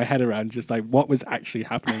like my head around just like what was actually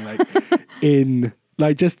happening, like in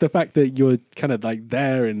like just the fact that you're kind of like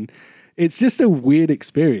there, and it's just a weird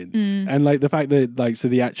experience. And like the fact that like so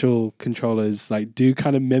the actual controllers like do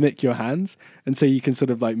kind of mimic your hands, and so you can sort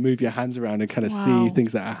of like move your hands around and kind of see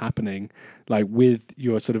things that are happening like with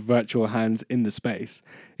your sort of virtual hands in the space.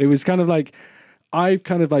 It was kind of like I've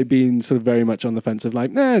kind of like been sort of very much on the fence of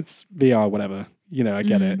like, it's VR, whatever, you know, I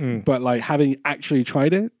get it. But like having actually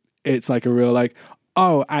tried it, it's like a real like,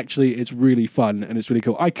 oh, actually it's really fun and it's really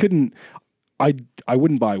cool. I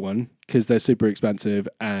wouldn't buy one because they're super expensive,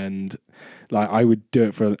 and like I would do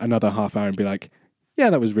it for another half hour and be like, yeah,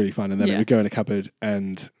 that was really fun. And then it would go in a cupboard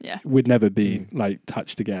and would never be like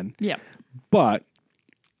touched again. Yeah. But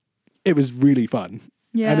it was really fun.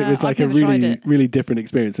 Yeah. And it was like a really, really different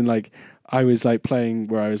experience. And like I was like playing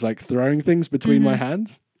where I was like throwing things between my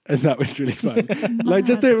hands. And that was really fun. Like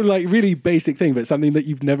just a like really basic thing, but something that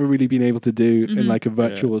you've never really been able to do in like a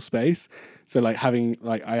virtual space. So like having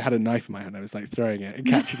like I had a knife in my hand, I was like throwing it and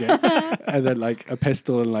catching it, and then like a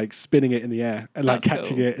pistol and like spinning it in the air and like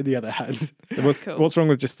catching it in the other hand. What's wrong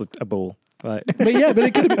with just a ball? Like, but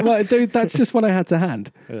it could have been. Well, dude, that's just what I had to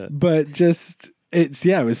hand. Yeah. But just it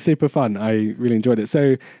was super fun. I really enjoyed it.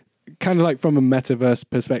 So kind of like from a metaverse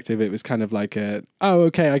perspective, it was kind of like I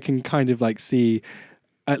can kind of like see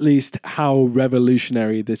at least how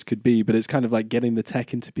revolutionary this could be, but it's kind of like getting the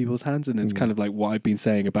tech into people's hands, and it's kind of like what I've been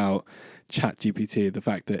saying about ChatGPT, the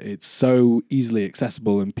fact that it's so easily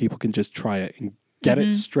accessible and people can just try it and get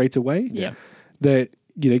it straight away. Yeah. That,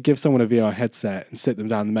 you know, give someone a VR headset and sit them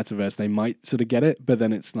down in the metaverse, they might sort of get it, but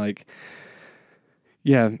then it's like,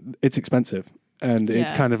 it's expensive. And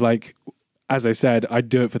it's kind of like, as I said, I'd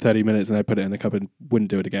do it for 30 minutes and I put it in the cupboard,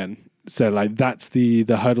 wouldn't do it again. So like that's the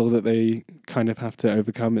hurdle that they kind of have to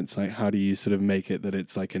overcome. It's like, how do you sort of make it that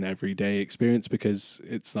it's like an everyday experience? Because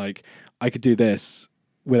it's like, I could do this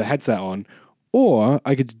with a headset on, or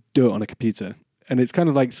I could do it on a computer. And it's kind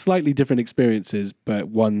of like slightly different experiences, but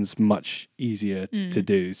one's much easier to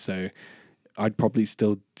do. So I'd probably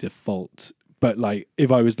still default. But like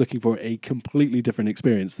if I was looking for a completely different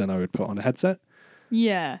experience, then I would put on a headset.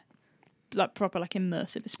 Yeah. Like proper like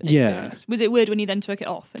immersive experience. Was it weird when you then took it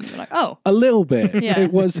off and you were like, oh? A little bit. Yeah.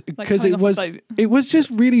 It was because like it was just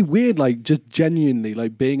really weird, like just genuinely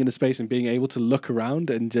like being in a space and being able to look around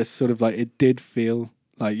and just sort of like it did feel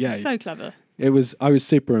like so clever. I was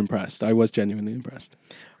super impressed. I was genuinely impressed.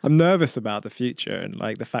 I'm nervous about the future and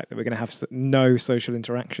like the fact that we're going to have no social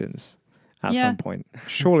interactions at some point.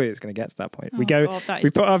 Surely it's going to get to that point. We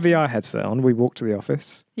put our VR headset on, we walk to the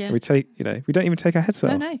office. Yeah. We don't even take our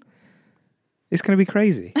headset off. No. It's going to be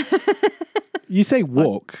crazy. You say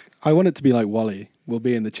walk. I want it to be like Wall-E. We'll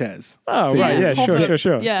be in the chairs. Oh, So right. you- Yeah,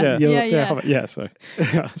 sure. Yeah. So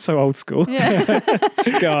so old school. Yeah.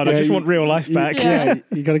 God, I just want real life back. Yeah,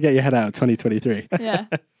 you got to get your head out of 2023. Yeah.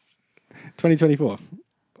 2024.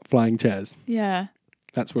 Flying chairs. Yeah.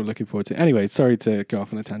 That's what we're looking forward to. Anyway, sorry to go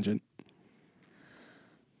off on a tangent.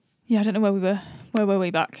 Yeah, I don't know where we were. Where were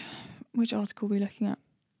we back? Which article were we looking at?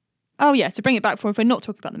 Oh yeah, to bring it back for if we're not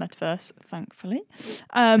talking about the metaverse, thankfully,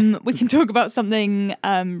 we can talk about something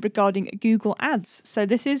regarding Google Ads. So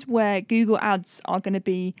this is where Google Ads are going to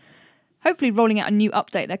be hopefully rolling out a new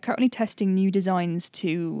update. They're currently testing new designs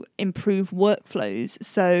to improve workflows.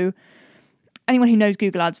 So anyone who knows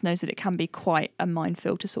Google Ads knows that it can be quite a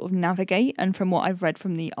minefield to sort of navigate. And from what I've read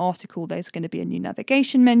from the article, there's going to be a new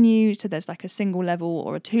navigation menu. So there's like a single level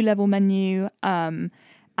or a 2-level menu.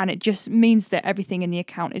 And it just means that everything in the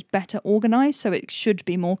account is better organized. So it should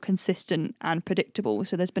be more consistent and predictable.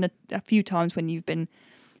 So there's been a few times when you've been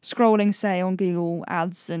scrolling, say, on Google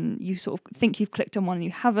Ads and you sort of think you've clicked on one and you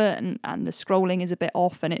haven't, and the scrolling is a bit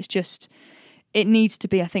off. And it's just, it needs to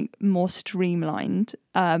be, I think, more streamlined.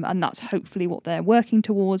 And that's hopefully what they're working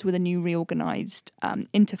towards with a new reorganized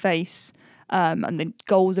interface. And the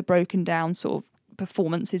goals are broken down sort of.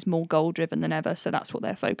 Performance is more goal driven than ever, so that's what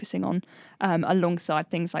they're focusing on,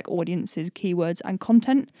 alongside things like audiences, keywords, and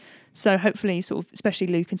content. So hopefully, sort of, especially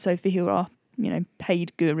Luke and Sophie, who are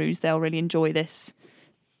paid gurus, they'll really enjoy this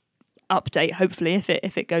update. Hopefully, if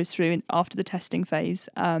it goes through after the testing phase,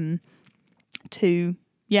 to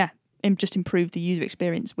just improve the user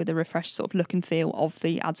experience with a refreshed sort of look and feel of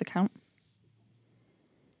the ads account.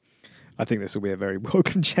 I think this will be a very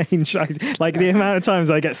welcome change. Like the amount of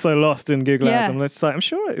times I get so lost in Google Ads, I'm just like, I'm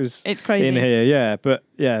sure it's crazy in here, yeah. But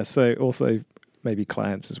yeah, so also maybe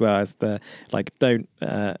clients as well, as the like, don't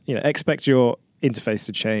expect your interface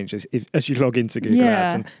to change as you log into Google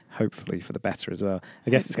Ads, and hopefully for the better as well.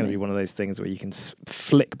 I guess it's going to be one of those things where you can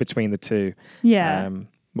flick between the two,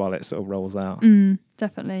 while it sort of rolls out.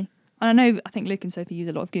 Definitely. And I think Luke and Sophie use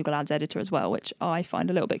a lot of Google Ads Editor as well, which I find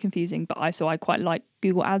a little bit confusing, but I quite like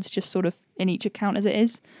Google Ads just sort of in each account as it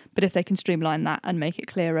is. But if they can streamline that and make it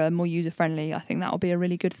clearer, more user-friendly, I think that will be a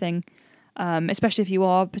really good thing, especially if you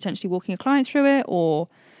are potentially walking a client through it, or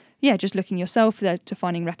just looking yourself to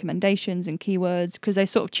finding recommendations and keywords, because they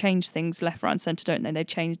sort of change things left, right and centre, don't they? They've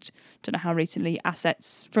changed, don't know how recently,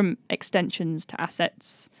 assets from extensions to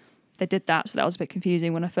assets. They did that, so that was a bit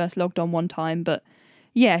confusing when I first logged on one time, but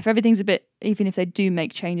if everything's a bit, even if they do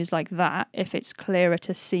make changes like that, if it's clearer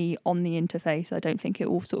to see on the interface, I don't think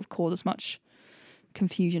it will sort of cause as much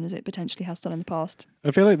confusion as it potentially has done in the past.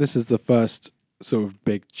 I feel like this is the first sort of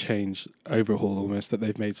big change, overhaul almost, that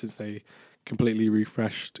they've made since they completely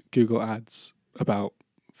refreshed Google Ads about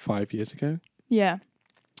 5 years ago. Yeah.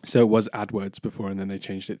 So it was AdWords before, and then they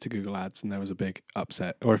changed it to Google Ads, and there was a big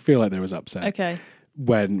upset, or I feel like there was upset. Okay.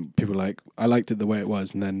 When people were like, I liked it the way it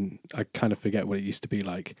was, and then I kind of forget what it used to be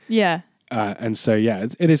like. Yeah. And so,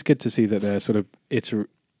 it is good to see that they're sort of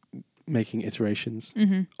making iterations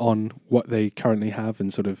on what they currently have,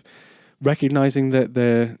 and sort of recognizing that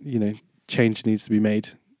their change needs to be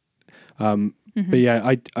made. But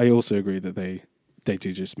I also agree that they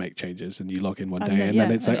do just make changes, and you log in one day and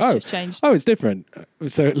then it's like, it's different.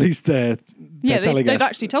 So at least they're telling us. They've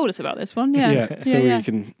actually told us about this one.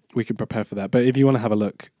 We can prepare for that. But if you want to have a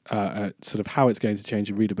look at sort of how it's going to change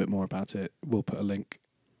and read a bit more about it, we'll put a link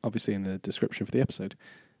obviously in the description for the episode.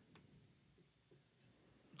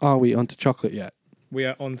 Are we on to chocolate yet? We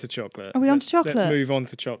are on to chocolate. Are we on to chocolate? Let's move on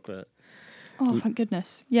to chocolate. Oh, thank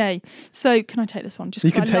goodness. Yay. So can I take this one? Just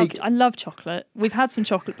you can I love chocolate. We've had some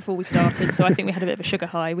chocolate before we started, so I think we had a bit of a sugar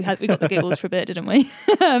high. We got the giggles for a bit, didn't we?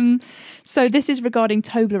 So this is regarding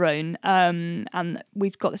Toblerone. And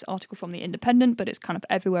we've got this article from The Independent, but it's kind of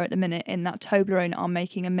everywhere at the minute, in that Toblerone are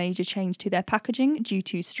making a major change to their packaging due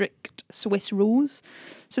to strict Swiss rules.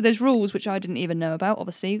 So there's rules which I didn't even know about,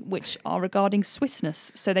 obviously, which are regarding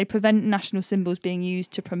Swissness. So they prevent national symbols being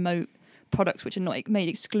used to promote products which are not made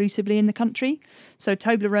exclusively in the country. So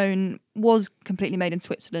Toblerone was completely made in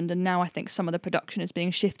Switzerland, and now I think some of the production is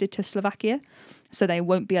being shifted to Slovakia. So they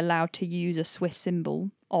won't be allowed to use a Swiss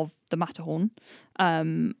symbol of the Matterhorn,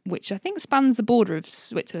 which I think spans the border of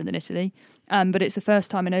Switzerland and Italy. But it's the first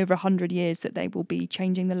time in over 100 years that they will be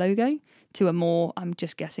changing the logo to a more, I'm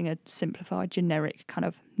just guessing, a simplified, generic kind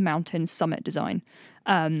of mountain summit design,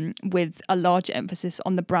 with a larger emphasis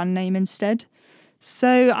on the brand name instead.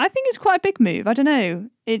 So I think it's quite a big move. I don't know.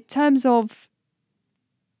 In terms of,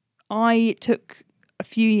 I took a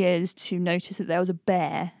few years to notice that there was a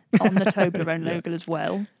bear on the Toblerone logo as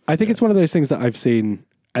well. I think it's one of those things that I've seen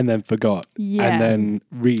and then forgot, and then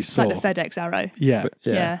re-saw. Like the FedEx arrow. Yeah.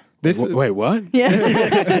 Yeah. Wait, what?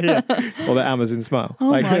 Yeah. Or the Amazon smile.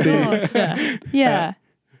 Oh my God. Yeah.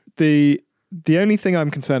 The only thing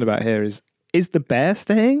I'm concerned about here is the bear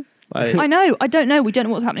staying? I know. I don't know. We don't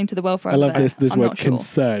know what's happening to the welfare. I love this word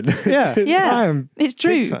concern. Yeah. It's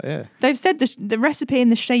true. They've said the recipe and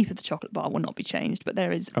the shape of the chocolate bar will not be changed, but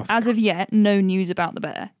there is, as of yet, no news about the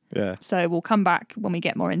bear. Yeah. So we'll come back when we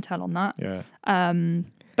get more intel on that. Yeah.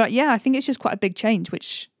 But yeah, I think it's just quite a big change,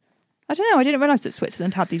 which I don't know. I didn't realise that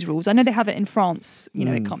Switzerland had these rules. I know they have it in France. You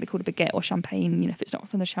know, it can't be called a baguette or champagne, if it's not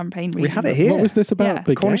from the Champagne region. We have it here. What was this about?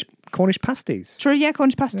 Yeah. Cornish pasties. True, yeah,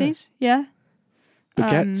 Cornish pasties. Yeah.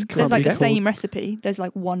 Baguettes can't there's like be the called- same recipe. There's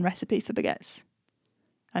like one recipe for baguettes.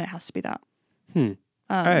 And it has to be that. And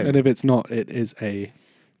if it's not, it is a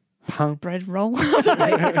pain. Bread roll.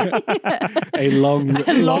 A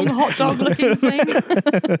long hot dog looking thing.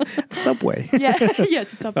 Subway. Yeah,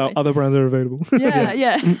 it's a Subway. Other brands are available.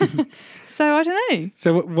 Yeah. So I don't know.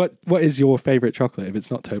 So what is your favourite chocolate if it's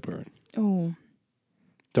not Toblerone? Oh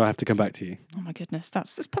Do I have to come back to you? my goodness,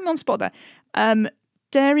 that's put me on the spot there.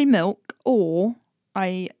 Dairy milk, or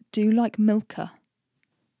I do like Milka.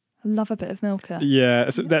 I love a bit of Milka. Yeah,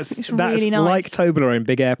 so that's really nice. like Toblerone,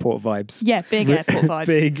 big airport vibes. Yeah, big airport vibes.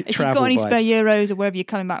 Big if travel you've got any vibes. spare euros or wherever you're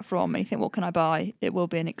coming back from, and you think, what can I buy? It will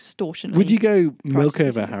be an extortionate. Would you go milk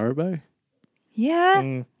Price over Haribo?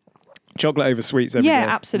 Yeah. Chocolate over sweets every day. Yeah,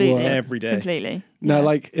 absolutely. What? Every day. Completely. No, Yeah.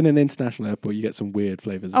 like in an international airport, you get some weird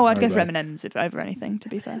flavours. Oh, of I'd go for Haribo. M&M's if over anything, to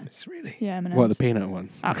be fair. It's really. Yeah, M&M's. What, the peanut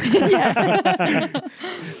ones? Absolutely. Yeah.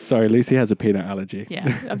 Sorry, Lucy has a peanut allergy. Yeah,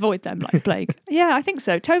 avoid them like the plague. Yeah, I think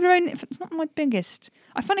so. Toblerone, if it's not my biggest,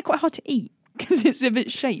 I find it quite hard to eat because it's of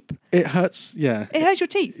its shape. It hurts, yeah. It hurts your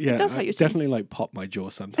teeth. Yeah, It does I hurt your teeth. definitely like pop my jaw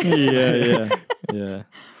sometimes. Yeah.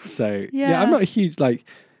 So Yeah. I'm not a huge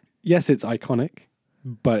yes, it's iconic,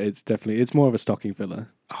 but it's more of a stocking filler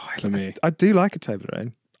for me. I do like a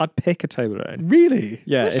Toblerone. I'd pick a Toblerone. Really?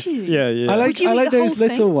 Yeah, Would you? yeah. I Would like you eat the those whole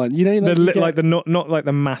little thing? ones. You know, the you get, the not like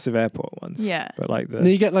the massive airport ones. Yeah. but like the no,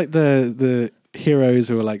 you get like the heroes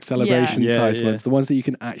or like celebration Yeah, size yeah. ones, the ones that you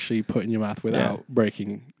can actually put in your mouth without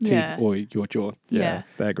breaking teeth Yeah. or your jaw. Yeah.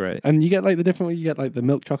 they're great. And you get like the different one. You get like the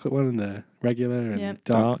milk chocolate one and the regular and Yeah.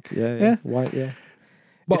 dark. Yeah, Yeah. white. Yeah,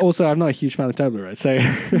 But also, I'm not a huge fan of Toblerone, so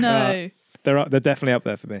No. they're definitely up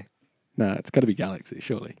there for me. no, it's got to be Galaxy,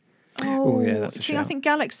 surely. Oh, yeah, that's a see, I shout. think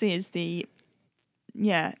Galaxy is the.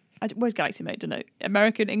 Yeah. Where's Galaxy made? Don't know.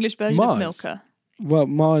 American English version Mars. of Milka. Well,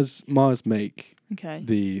 Mars make Okay.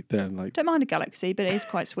 the like Don't mind a Galaxy, but it is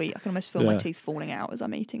quite sweet. I can almost feel my Yeah. teeth falling out as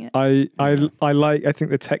I'm eating it. I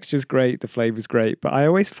think the texture's great, the flavour's great, but I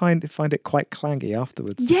always find it quite clangy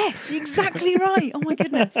afterwards. Yes, exactly right. Oh my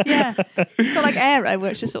goodness. Yeah. It's not like Aero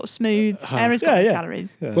where it's just sort of smooth. Aero's got Yeah.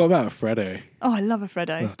 calories. Yeah. What about a Freddo? Oh, I love a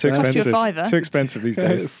Freddo. Too Costs expensive. you a fiver. Too expensive these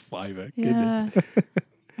days. Fiver. Yeah. Goodness.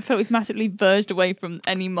 I felt we've massively verged away from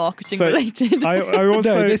any marketing So, related. I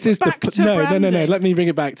also No, this is Back to no. branding. Let me bring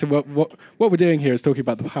it back to what we're doing here is talking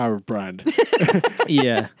about the power of brand.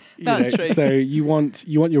 yeah. You That's true. So you want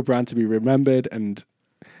your brand to be remembered and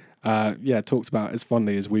talked about as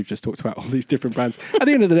fondly as we've just talked about all these different brands. At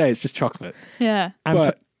the end of the day, it's just chocolate. Yeah. And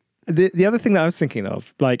But the other thing that I was thinking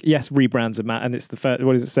of, like, yes, rebrands are and it's the first.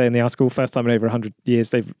 What does it say in the article? First time in over 100 years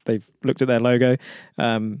they've looked at their logo.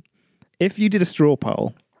 If you did a straw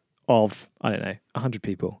poll of 100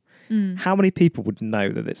 people, how many people would know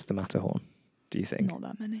that it's the Matterhorn? Do you think? Not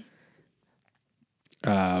that many.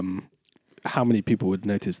 how many people would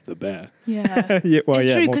notice the bear? Yeah. Yeah, well, it's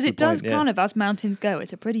yeah, true more because to it the does point, kind of, as mountains go,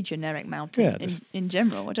 it's a pretty generic mountain Yeah, just in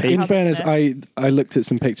general. I don't know In how they're fairness, gonna- I looked at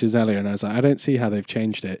some pictures earlier and I was like, I don't see how they've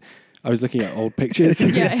changed it. I was looking at old pictures.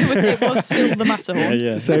 Yeah, it was still the Matterhorn.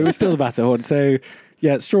 Yeah. So it was still the Matterhorn. So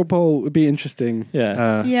yeah, straw poll would be interesting.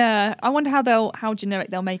 Yeah. Yeah, I wonder how generic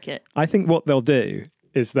they'll make it. I think what they'll do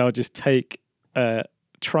is they'll just take a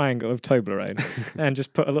triangle of Toblerone and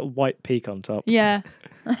just put a little white peak on top. Yeah,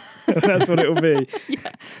 That's what it'll be.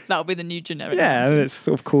 that'll be the new generic. Yeah, and mountain. it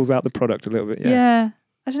sort of calls out the product a little bit. Yeah. Yeah.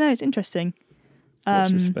 I don't know. It's interesting. Watch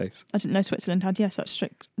this space. I didn't know Switzerland had such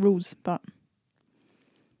strict rules, but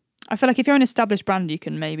I feel like if you're an established brand, you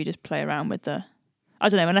can maybe just play around with the. I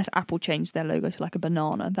don't know, unless Apple changed their logo to like a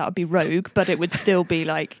banana, that would be rogue, but it would still be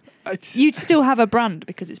like you'd still have a brand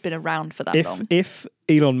because it's been around for that long. If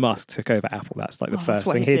Elon Musk took over Apple, that's like the Oh, that's first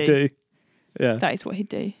what thing he'd he'd do. Yeah. That is what he'd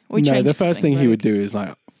do. Or he'd No, change the it to first thing something he would rogue. do is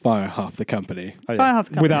like fire half the company. Oh, yeah. Fire half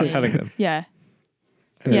the company. Without telling them. Yeah,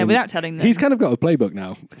 And yeah, without telling them. He's kind of got a playbook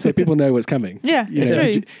now, so people know what's coming. Yeah, You it's know,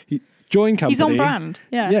 true. Join company. He's on brand.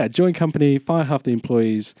 Yeah. Yeah, join company, fire half the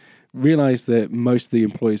employees, realize that most of the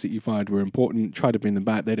employees that you fired were important, try to bring them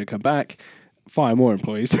back, they don't come back, fire more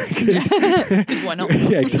employees. 'Cause- Because why not?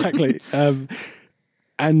 yeah, exactly.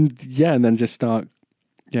 And then just start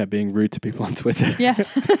being rude to people on Twitter. Yeah.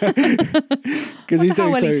 Because he's How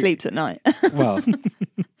doing well he so sleeps at night. well. Probably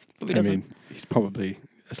I doesn't. mean, he's probably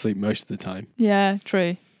asleep most of the time. Yeah,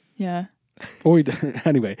 true. Yeah. Or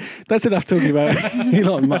anyway, that's enough talking about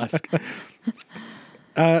Elon Musk.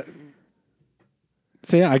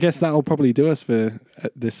 So yeah, I guess that'll probably do us for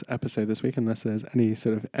this episode this week, unless there's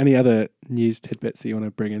any other news tidbits that you want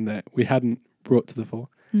to bring in that we hadn't brought to the fore.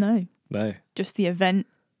 No. Just the event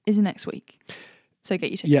is next week. So get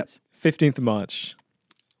your tickets. Yep. 15th of March,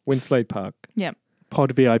 Winslade Park. Yep.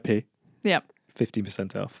 Pod VIP. Yep.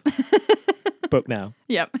 50% off. Book now.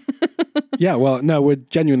 Yep. Yeah, well, no, we're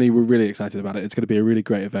really excited about it. It's going to be a really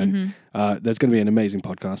great event. Mm-hmm. There's going to be an amazing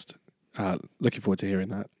podcast. Looking forward to hearing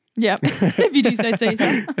that. Yep. If you do say so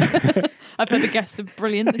yourself. I've heard the guests are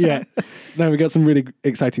brilliant. No, we got some really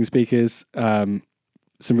exciting speakers. Some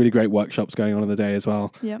really great workshops going on the day as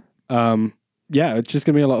well. Yep. It's just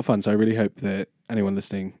going to be a lot of fun. So I really hope that anyone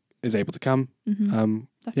listening is able to come.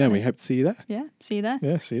 Mm-hmm. We hope to see you there. Yeah, see you there.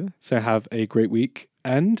 Yeah, see you there. So have a great week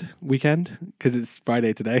and weekend, because it's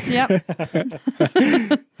Friday today. Yep.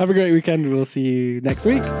 Have a great weekend. We'll see you next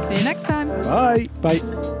week. See you next time. Bye. Bye.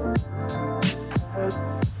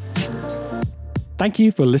 Thank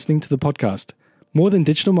you for listening to the podcast. More Than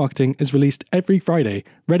Digital Marketing is released every Friday,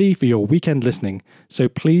 ready for your weekend listening. So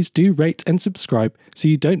please do rate and subscribe so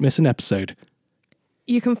you don't miss an episode.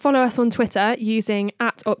 You can follow us on Twitter using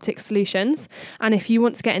 @OpticSolutions. And if you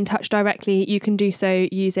want to get in touch directly, you can do so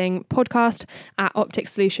using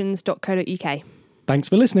podcast@opticsolutions.co.uk. Thanks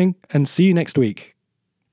for listening and see you next week.